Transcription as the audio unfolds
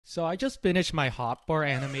So I just finished my hotbar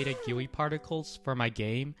animated GUI particles for my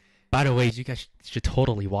game. By the way, you guys should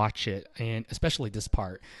totally watch it, and especially this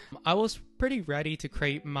part. I was pretty ready to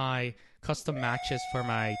create my custom matches for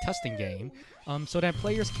my testing game, so that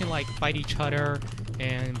players can like fight each other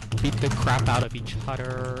and beat the crap out of each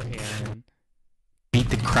other and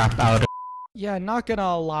Yeah, not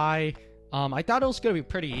gonna lie. I thought it was gonna be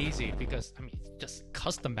pretty easy because I mean, it's just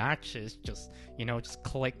custom matches, just just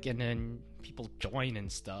click and then people join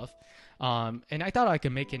and stuff. And I thought I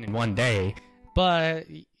could make it in one day, but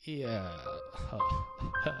yeah,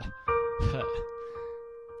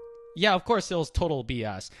 yeah, of course it was total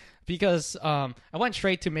BS because I went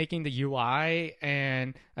straight to making the UI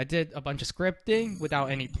and I did a bunch of scripting without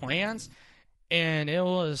any plans, and it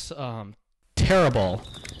was terrible.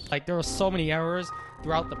 Like there were so many errors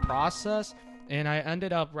throughout the process, and I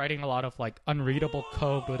ended up writing a lot of like unreadable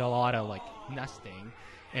code with a lot of like nesting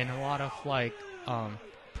and a lot of like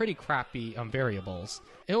pretty crappy variables.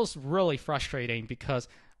 It was really frustrating because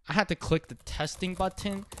I had to click the testing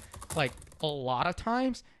button like a lot of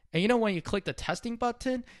times, and when you click the testing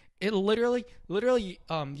button, it literally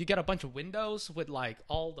you get a bunch of windows with like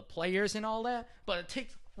all the players and all that, but it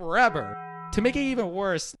takes forever. To make it even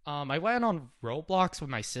worse, I went on Roblox with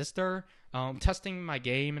my sister, testing my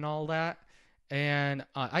game and all that, and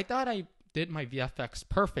I thought I did my VFX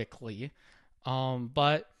perfectly,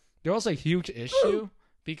 but there was a huge issue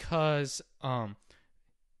because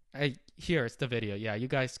here's the video. Yeah, you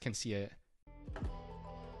guys can see it.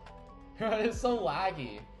 It's so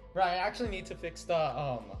laggy. Right, I actually need to fix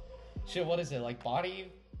the shit. What is it, like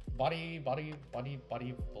body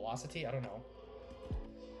velocity? I don't know.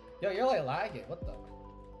 Yo, you're like lagging. What the?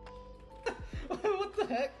 What the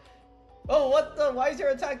heck? Oh, what the? Why is your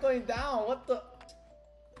attack going down? What the?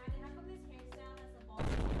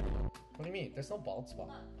 What do you mean? There's no bald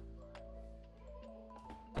spot.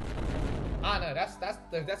 Ah, no,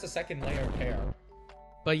 that's a second layer of hair.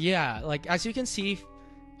 But yeah, like as you can see,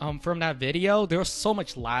 from that video, there was so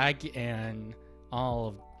much lag and all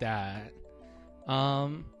of that.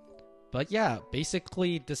 But yeah,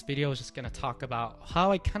 basically this video is just gonna talk about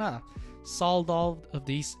how I kind of solved all of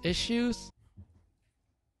these issues.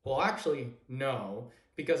 Well, actually, no,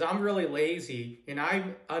 because I'm really lazy and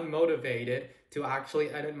I'm unmotivated to actually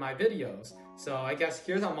edit my videos. So I guess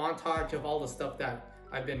here's a montage of all the stuff that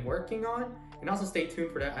I've been working on, and also stay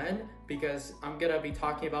tuned for the end because I'm gonna be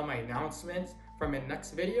talking about my announcements from my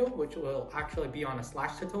next video, which will actually be on a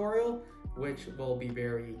Slash tutorial, which will be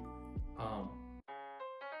very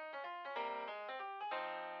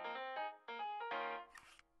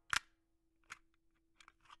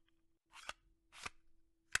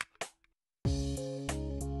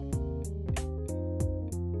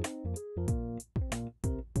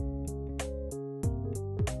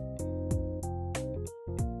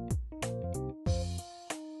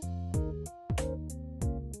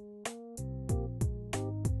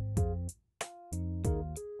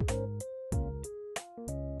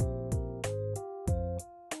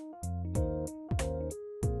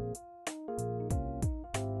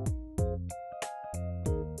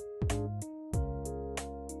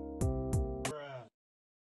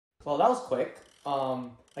Well, that was quick.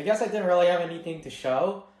 I guess I didn't really have anything to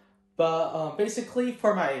show, but basically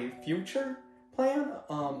for my future plan,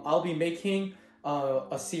 I'll be making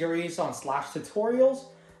a series on Slash tutorials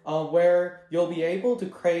where you'll be able to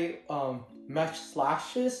create mesh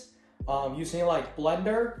slashes using like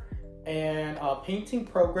Blender and a painting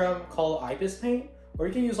program called Ibis Paint, or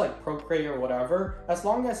you can use like Procreate or whatever, as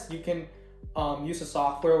long as you can use a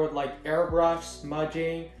software with like airbrush,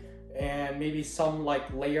 smudging, and maybe some like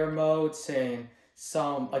layer modes and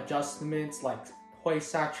some adjustments like white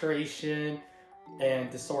saturation and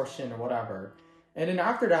distortion or whatever. And then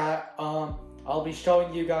after that, I'll be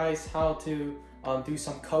showing you guys how to do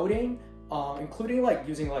some coding, including like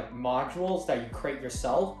using like modules that you create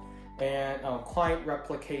yourself and client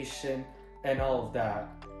replication and all of that.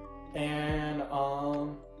 And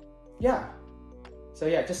yeah, so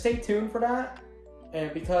yeah, just stay tuned for that.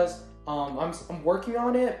 And because I'm working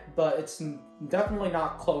on it, but it's definitely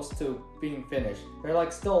not close to being finished. There's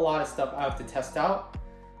like still a lot of stuff I have to test out.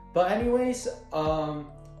 But anyways,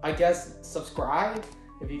 I guess subscribe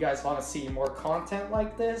if you guys want to see more content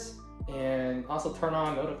like this, and also turn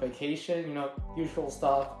on notification, usual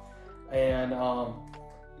stuff. And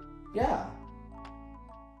yeah,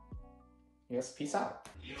 yes, peace out.